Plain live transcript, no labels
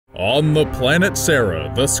On the planet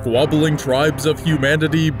Sera, the squabbling tribes of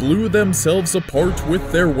humanity blew themselves apart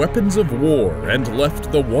with their weapons of war and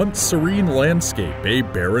left the once serene landscape a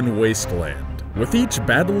barren wasteland. With each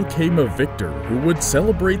battle came a victor who would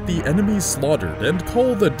celebrate the enemies slaughtered and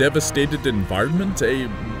call the devastated environment a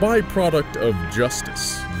byproduct of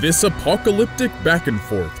justice. This apocalyptic back and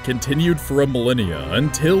forth continued for a millennia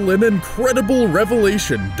until an incredible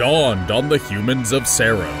revelation dawned on the humans of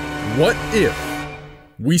Sera. What if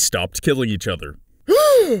we stopped killing each other?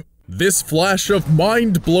 This flash of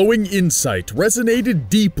mind-blowing insight resonated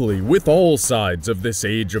deeply with all sides of this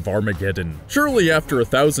age of Armageddon. Surely after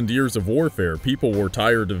 1,000 years of warfare, people were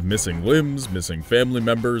tired of missing limbs, missing family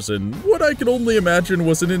members, and what I could only imagine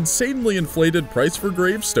was an insanely inflated price for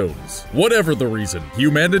gravestones. Whatever the reason,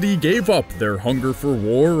 humanity gave up their hunger for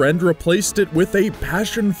war and replaced it with a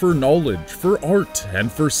passion for knowledge, for art, and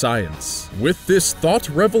for science. With this thought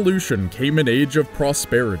revolution came an age of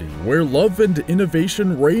prosperity, where love and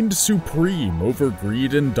innovation reigned supreme over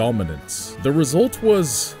greed and dominance. The result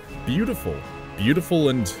was beautiful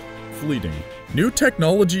and fleeting. New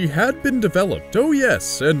technology had been developed, oh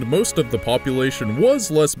yes, and most of the population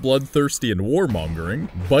was less bloodthirsty and warmongering,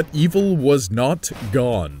 but evil was not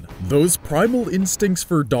gone. Those primal instincts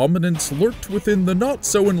for dominance lurked within the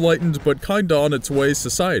not-so-enlightened but kinda on its way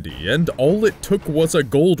society, and all it took was a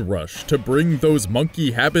gold rush to bring those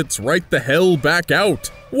monkey habits right the hell back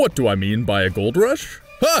out. What do I mean by a gold rush?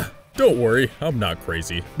 Ha! Don't worry, I'm not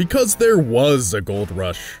crazy. Because there was a gold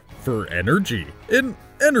rush for energy. An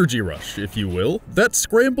energy rush, if you will, that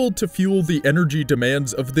scrambled to fuel the energy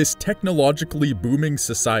demands of this technologically booming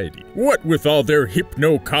society. What with all their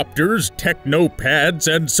hypnocopters,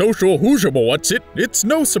 technopads, and social what's-it, it's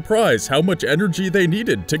no surprise how much energy they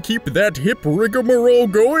needed to keep that hip rigmarole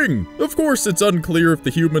going. Of course, it's unclear if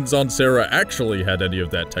the humans on Sera actually had any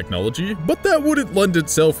of that technology, but that wouldn't lend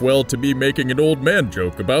itself well to me making an old man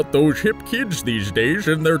joke about those hip kids these days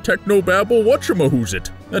and their technobabble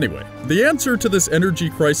whatchamahoozit. Anyway, the answer to this energy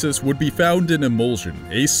crisis would be found in emulsion,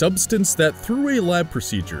 a substance that through a lab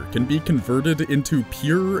procedure can be converted into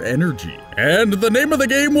pure energy. And the name of the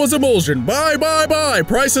game was emulsion. Buy!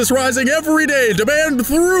 Prices rising every day, demand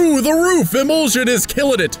through the roof. Emulsion is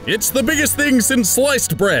killing it. It's the biggest thing since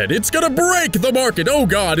sliced bread. It's gonna break the market. Oh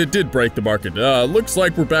god, it did break the market. Looks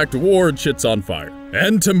like we're back to war and shit's on fire.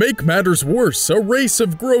 And to make matters worse, a race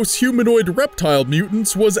of gross humanoid reptile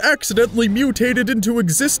mutants was accidentally mutated into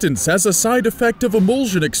existence as a side effect of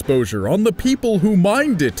emulsion exposure on the people who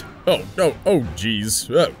mined it. Oh geez.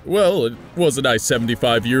 Well, it was a nice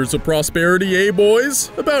 75 years of prosperity, eh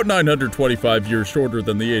boys? About 925 years shorter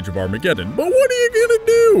than the age of Armageddon, but what are you gonna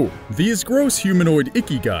do? These gross humanoid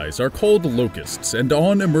icky guys are called locusts, and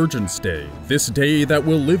on Emergence Day, this day that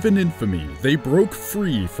will live in infamy, they broke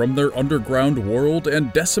free from their underground world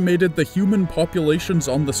and decimated the human populations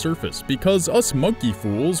on the surface because us monkey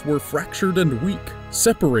fools were fractured and weak.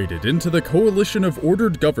 Separated into the Coalition of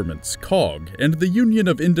Ordered Governments, COG, and the Union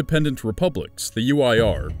of Independent Republics, the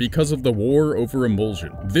UIR, because of the war over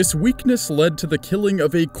emulsion. This weakness led to the killing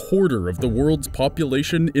of a quarter of the world's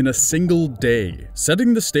population in a single day,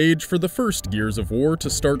 setting the stage for the first Gears of War to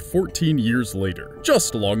start 14 years later.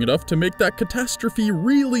 Just long enough to make that catastrophe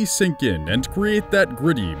really sink in and create that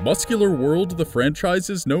gritty, muscular world the franchise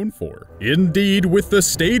is known for. Indeed, with the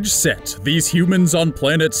stage set, these humans on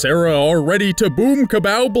planet Sera are ready to boom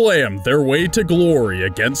kabow blam their way to glory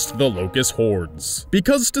against the Locust hordes.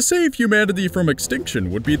 Because to save humanity from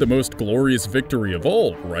extinction would be the most glorious victory of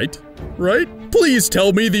all, right? Please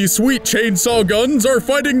tell me these sweet chainsaw guns are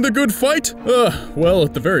fighting the good fight? Well,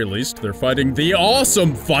 at the very least, they're fighting the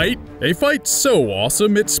awesome fight. A fight so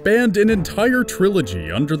awesome it spanned an entire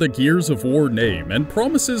trilogy under the Gears of War name and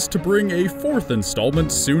promises to bring a fourth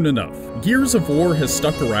installment soon enough. Gears of War has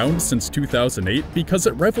stuck around since 2008 because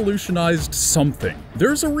it revolutionized something.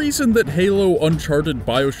 There's a reason that Halo, Uncharted,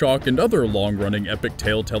 BioShock, and other long-running epic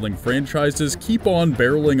tale-telling franchises keep on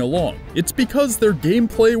barreling along. It's because their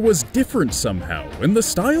gameplay was different somehow, and the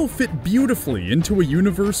style fit beautifully into a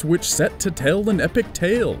universe which set to tell an epic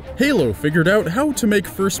tale. Halo figured out how to make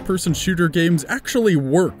first-person shooter games actually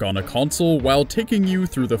work on a console while taking you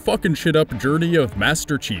through the fucking shit-up journey of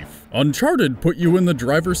Master Chief. Uncharted put you in the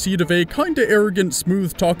driver's seat of a kinda arrogant,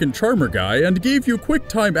 smooth-talking charmer guy and gave you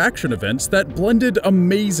quick-time action events that blended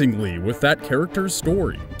amazingly with that character's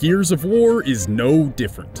story. Gears of War is no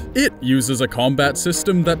different. It uses a combat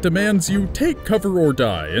system that demands you take cover or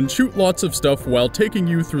die and choose shoot lots of stuff while taking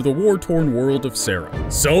you through the war-torn world of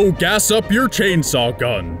Sarah. So gas up your chainsaw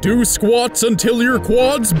gun, do squats until your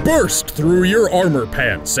quads burst through your armor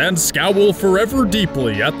pants, and scowl forever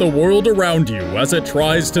deeply at the world around you as it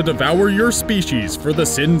tries to devour your species for the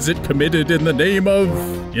sins it committed in the name of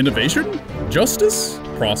innovation? Justice?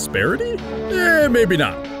 Prosperity? Maybe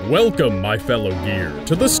not. Welcome, my fellow gear,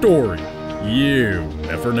 to the story you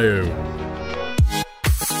never knew.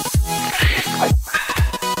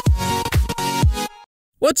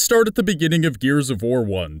 Let's start at the beginning of Gears of War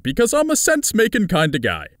 1, because I'm a sense-making kinda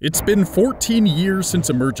guy. It's been 14 years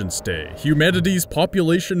since Emergence Day. Humanity's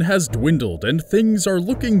population has dwindled, and things are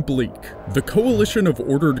looking bleak. The Coalition of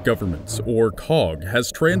Ordered Governments, or COG,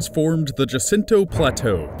 has transformed the Jacinto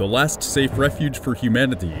Plateau, the last safe refuge for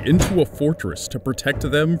humanity, into a fortress to protect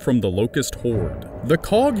them from the Locust Horde. The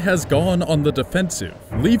COG has gone on the defensive,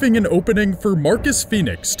 leaving an opening for Marcus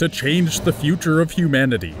Fenix to change the future of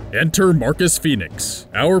humanity. Enter Marcus Fenix.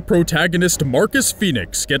 Our protagonist Marcus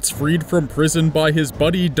Fenix gets freed from prison by his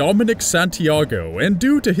buddy Dominic Santiago, and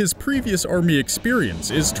due to his previous army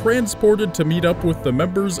experience, is transported to meet up with the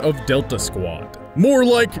members of Delta Squad. More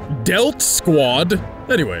like Delt Squad.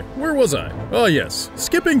 Anyway, where was I? Oh yes,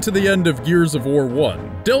 skipping to the end of Gears of War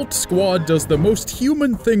 1, Delt Squad does the most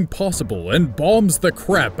human thing possible and bombs the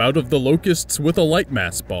crap out of the Locusts with a light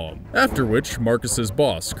mass bomb, after which Marcus's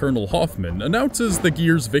boss, Colonel Hoffman, announces the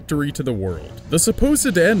Gears' victory to the world. The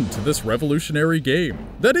supposed end to this revolutionary game.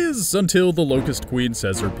 That is, until the Locust Queen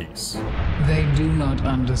says her piece. They do not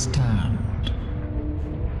understand.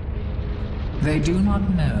 They do not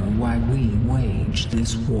know why we wage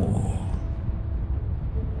this war.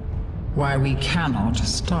 Why we cannot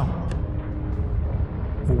stop.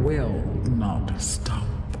 Will not stop.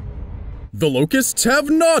 The Locusts have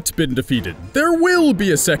not been defeated. There will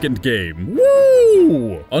be a second game.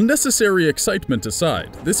 Woo! Unnecessary excitement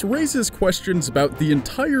aside, this raises questions about the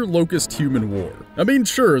entire Locust-human war. I mean,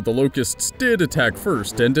 sure, the Locusts did attack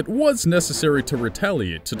first, and it was necessary to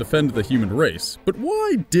retaliate to defend the human race, but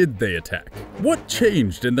why did they attack? What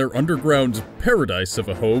changed in their underground paradise of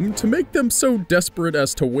a home to make them so desperate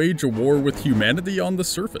as to wage a war with humanity on the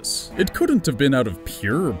surface? It couldn't have been out of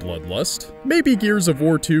pure bloodlust. Maybe Gears of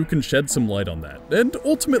War 2 can shed some light on that, and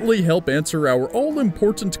ultimately help answer our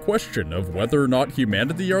all-important question of whether or not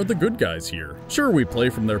humanity are the good guys here. Sure, we play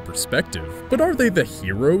from their perspective, but are they the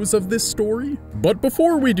heroes of this story? But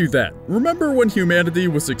before we do that, remember when humanity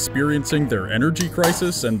was experiencing their energy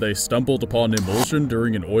crisis and they stumbled upon emulsion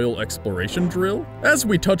during an oil exploration drill? As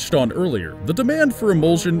we touched on earlier, the demand for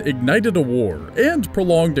emulsion ignited a war, and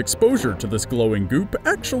prolonged exposure to this glowing goop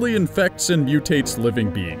actually infects and mutates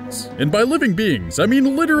living beings. And by living beings, I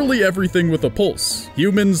mean literally everything with a pulse.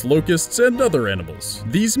 Humans, locusts, and other animals.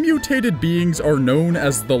 These mutated beings are known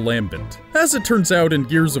as the Lambent. As it turns out in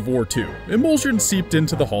Gears of War 2, emulsion seeped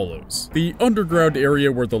into the Hollows, the underground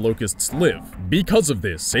area where the Locusts live. Because of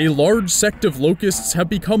this, a large sect of Locusts have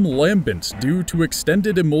become Lambent due to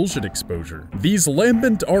extended emulsion exposure. These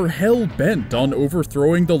Lambent are hell-bent on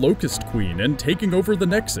overthrowing the Locust Queen and taking over the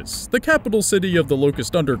Nexus, the capital city of the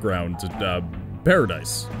Locust Underground,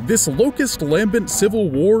 paradise. This Locust Lambent civil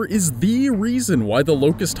war is the reason why the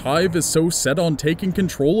Locust Hive is so set on taking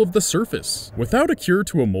control of the surface. Without a cure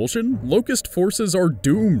to emulsion, Locust forces are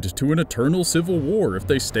doomed to an eternal civil war if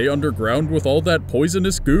they stay underground with all that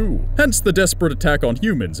poisonous goo. Hence the desperate attack on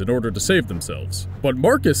humans in order to save themselves. But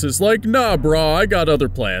Marcus is like, nah brah, I got other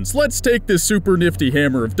plans. Let's take this super nifty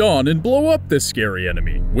Hammer of Dawn and blow up this scary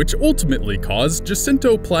enemy, which ultimately caused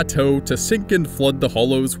Jacinto Plateau to sink and flood the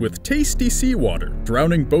Hollows with tasty seawater,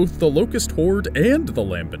 drowning both the Locust Horde and the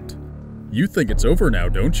Lambent. You think it's over now,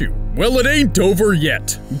 don't you? Well, it ain't over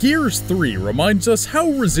yet! Gears 3 reminds us how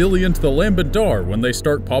resilient the Lambent are when they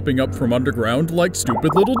start popping up from underground like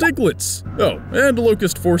stupid little diglets. Oh, and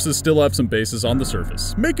Locust forces still have some bases on the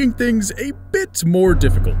surface, making things a bit more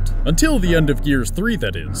difficult. Until the end of Gears 3,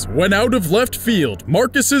 that is, when out of left field,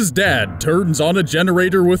 Marcus's dad turns on a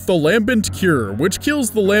generator with the Lambent Cure, which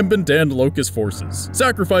kills the Lambent and Locust forces,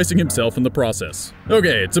 sacrificing himself in the process.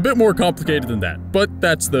 Okay, it's a bit more complicated than that, but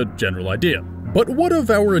that's the general idea. But what of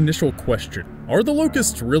our initial question? Are the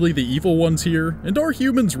Locusts really the evil ones here? And are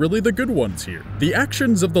humans really the good ones here? The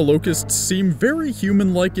actions of the Locusts seem very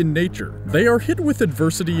human-like in nature. They are hit with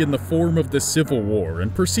adversity in the form of this civil war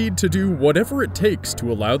and proceed to do whatever it takes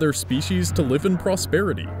to allow their species to live in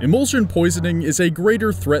prosperity. Emulsion poisoning is a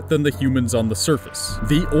greater threat than the humans on the surface.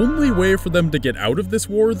 The only way for them to get out of this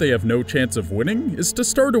war they have no chance of winning is to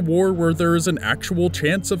start a war where there is an actual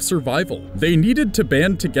chance of survival. They needed to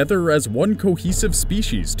band together as one cohesive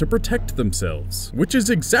species to protect themselves. themselves, which is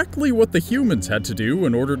exactly what the humans had to do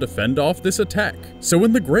in order to fend off this attack. So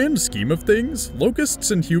in the grand scheme of things,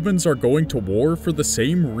 locusts and humans are going to war for the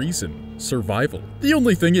same reason: survival. The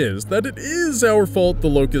only thing is that it is our fault the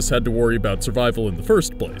locusts had to worry about survival in the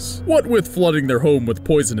first place. What with flooding their home with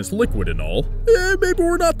poisonous liquid and all, maybe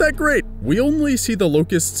we're not that great. We only see the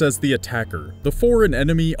locusts as the attacker, the foreign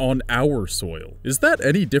enemy on our soil. Is that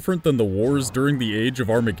any different than the wars during the Age of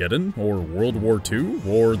Armageddon, or World War II,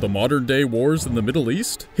 or the modern-day wars in the Middle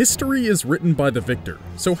East? History is written by the victor,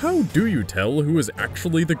 so how do you tell who is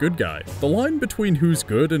actually the good guy? The line between who's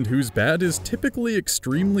good and who's bad is typically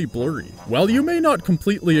extremely blurry. While you may not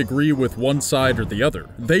completely agree with one side or the other,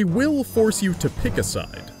 they will force you to pick a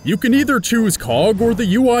side. You can either choose COG or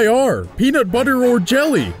the UIR, peanut butter or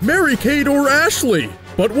jelly, Mary-Kate or Ashley.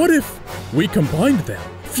 But what if we combined them?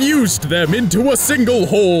 Fused them into a single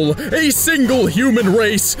whole, a single human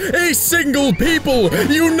race, a single people,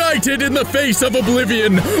 united in the face of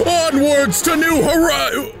oblivion, onwards to new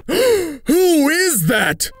horizons. Who is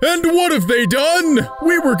that? And what have they done?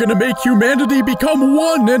 We were gonna make humanity become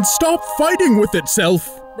one and stop fighting with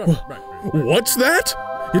itself. What's that?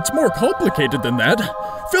 It's more complicated than that.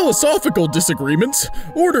 Philosophical disagreements,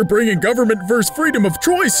 order bringing government versus freedom of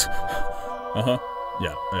choice.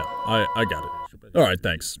 Yeah, I got it. Alright,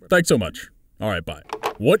 thanks. Thanks so much. Alright, bye.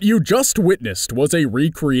 What you just witnessed was a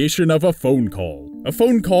recreation of a phone call. A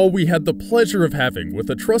phone call we had the pleasure of having with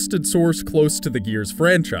a trusted source close to the Gears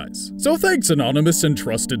franchise. So thanks, anonymous and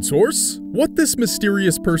trusted source. What this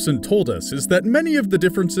mysterious person told us is that many of the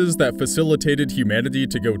differences that facilitated humanity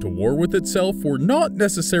to go to war with itself were not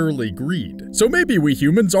necessarily greed. So maybe we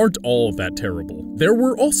humans aren't all that terrible. There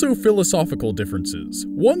were also philosophical differences,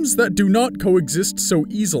 ones that do not coexist so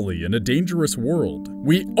easily in a dangerous world.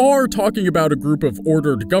 We are talking about a group of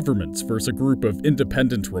ordered governments versus a group of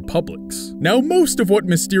independent republics. Now, most of what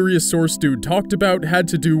Mysterious Source Dude talked about had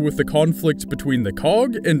to do with the conflict between the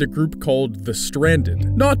COG and a group called the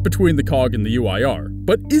Stranded, not between the COG and the UIR.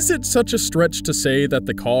 But is it such a stretch to say that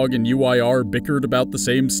the COG and UIR bickered about the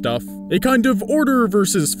same stuff? A kind of order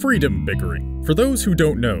versus freedom bickering. For those who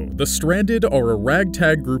don't know, the Stranded are a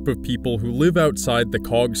ragtag group of people who live outside the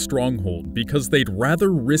COG stronghold because they'd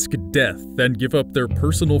rather risk death than give up their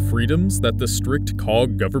personal freedoms that the strict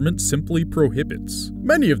COG government simply prohibits.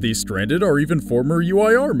 Many of these Stranded are even former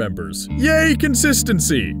UIR members. Yay,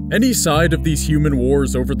 consistency! Any side of these human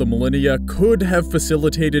wars over the millennia could have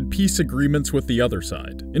facilitated peace agreements with the other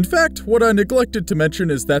side. In fact, what I neglected to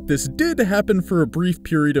mention is that this did happen for a brief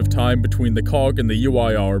period of time between the COG and the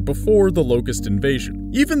UIR before the Locust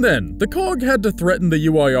invasion. Even then, the COG had to threaten the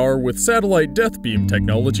UIR with satellite death beam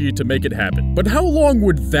technology to make it happen. But how long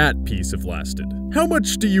would that peace have lasted? How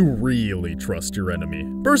much do you really trust your enemy?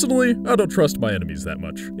 Personally, I don't trust my enemies that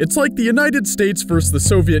much. It's like the United States versus the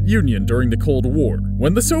Soviet Union during the Cold War.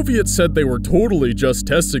 When the Soviets said they were totally just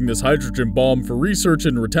testing this hydrogen bomb for research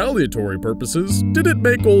and retaliatory purposes, did it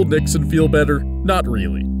make old Nixon feel better? Not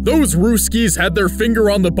really. Those Ruskies had their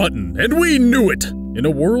finger on the button, and we knew it! In a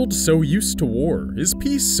world so used to war, is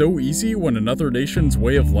peace so easy when another nation's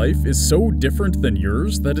way of life is so different than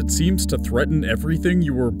yours that it seems to threaten everything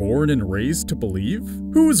you were born and raised to believe?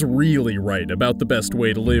 Who's really right about the best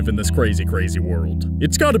way to live in this crazy, crazy world?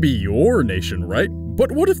 It's gotta be your nation, right?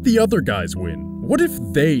 But what if the other guys win? What if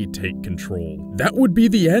they take control? That would be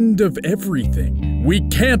the end of everything. We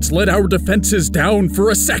can't let our defenses down for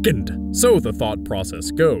a second! So the thought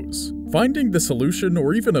process goes. Finding the solution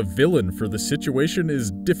or even a villain for the situation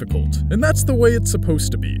is difficult, and that's the way it's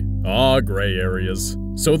supposed to be. Gray areas.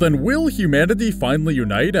 So then will humanity finally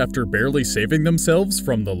unite after barely saving themselves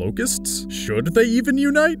from the locusts? Should they even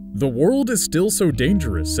unite? The world is still so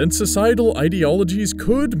dangerous, and societal ideologies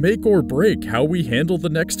could make or break how we handle the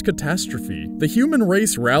next catastrophe. The human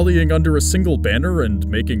race rallying under a single banner and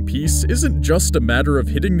making peace isn't just a matter of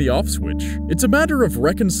hitting the off switch. It's a matter of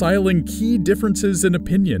reconciling key differences in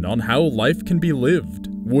opinion on how life can be lived.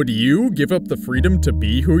 Would you give up the freedom to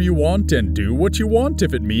be who you want and do what you want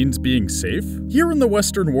if it means being safe? Here in the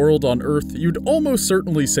Western world on Earth, you'd almost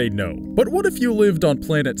certainly say no. But what if you lived on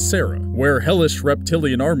planet Sarah, where hellish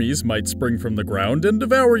reptilian armies might spring from the ground and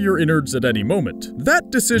devour your innards at any moment?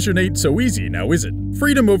 That decision ain't so easy, now is it?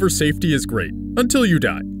 Freedom over safety is great, until you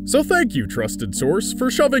die. So thank you, trusted source, for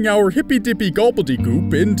shoving our hippy-dippy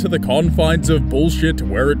gobbledy-goop into the confines of bullshit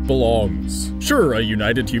where it belongs. Sure, a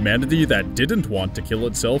united humanity that didn't want to kill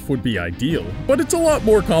itself would be ideal, but it's a lot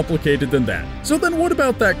more complicated than that. So then what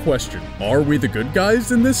about that question? Are we the good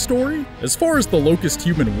guys in this story? As far as the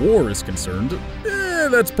Locust-Human War is concerned,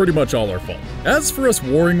 that's pretty much all our fault. As for us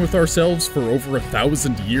warring with ourselves for over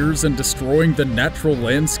 1,000 years and destroying the natural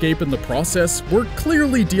landscape in the process, we're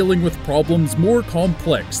clearly dealing with problems more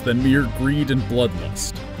complex than mere greed and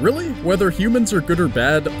bloodlust. Really, whether humans are good or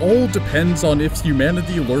bad all depends on if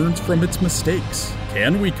humanity learns from its mistakes.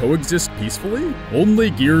 Can we coexist peacefully?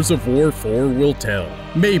 Only Gears of War 4 will tell.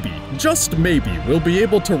 Maybe, just maybe, we'll be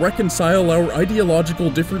able to reconcile our ideological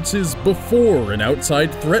differences before an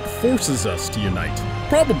outside threat forces us to unite.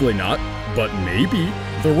 Probably not, but maybe.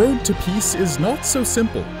 The road to peace is not so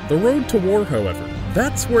simple. The road to war, however,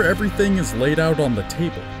 that's where everything is laid out on the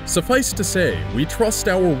table. Suffice to say, we trust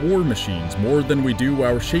our war machines more than we do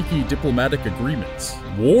our shaky diplomatic agreements.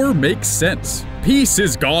 War makes sense. Peace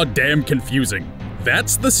is goddamn confusing.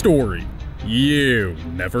 That's the story. You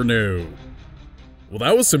never knew. Well,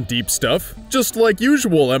 that was some deep stuff. Just like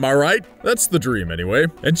usual, am I right? That's the dream anyway.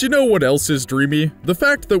 And you know what else is dreamy? The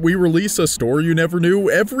fact that we release a story you never knew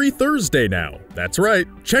every Thursday now. That's right.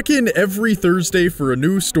 Check in every Thursday for a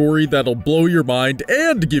new story that'll blow your mind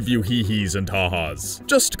and give you hee-hees and ha-has.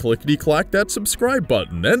 Just clickety-clack that subscribe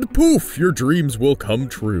button and poof, your dreams will come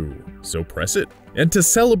true. So press it. And to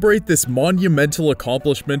celebrate this monumental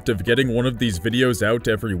accomplishment of getting one of these videos out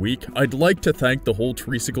every week, I'd like to thank the whole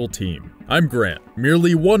Treesicle team. I'm Grant,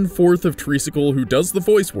 merely 1/4 of Treesicle who does the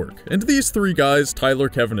voice work, and these three guys, Tyler,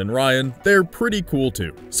 Kevin, and Ryan, they're pretty cool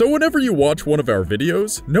too. So whenever you watch one of our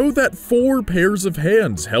videos, know that 4 pairs of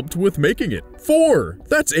hands helped with making it. 4!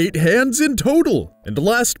 That's 8 hands in total! And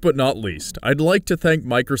last but not least, I'd like to thank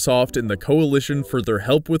Microsoft and the Coalition for their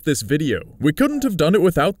help with this video. We couldn't have done it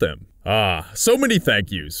without them. Ah, so many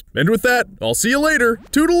thank yous. And with that, I'll see you later.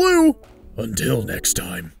 Toodaloo! Until next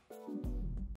time.